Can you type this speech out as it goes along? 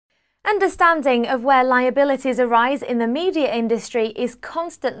Understanding of where liabilities arise in the media industry is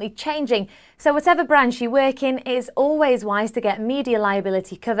constantly changing, so whatever branch you work in, it is always wise to get media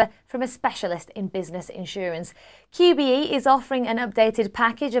liability cover from a specialist in business insurance. QBE is offering an updated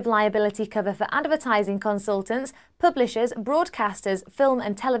package of liability cover for advertising consultants, publishers, broadcasters, film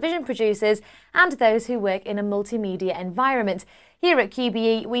and television producers, and those who work in a multimedia environment. Here at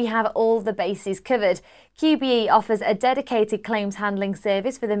QBE, we have all the bases covered. QBE offers a dedicated claims handling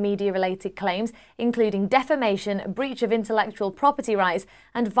service for the media-related claims, including defamation, breach of intellectual property rights,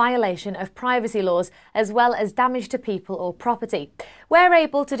 and violation of privacy laws, as well as damage to people or property. We're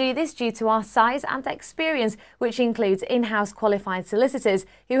able to do this due to our size and experience, which includes in-house qualified solicitors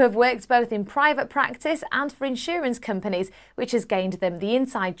who have worked both in private practice and for insurance companies, which has gained them the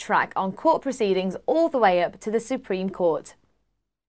inside track on court proceedings all the way up to the Supreme Court.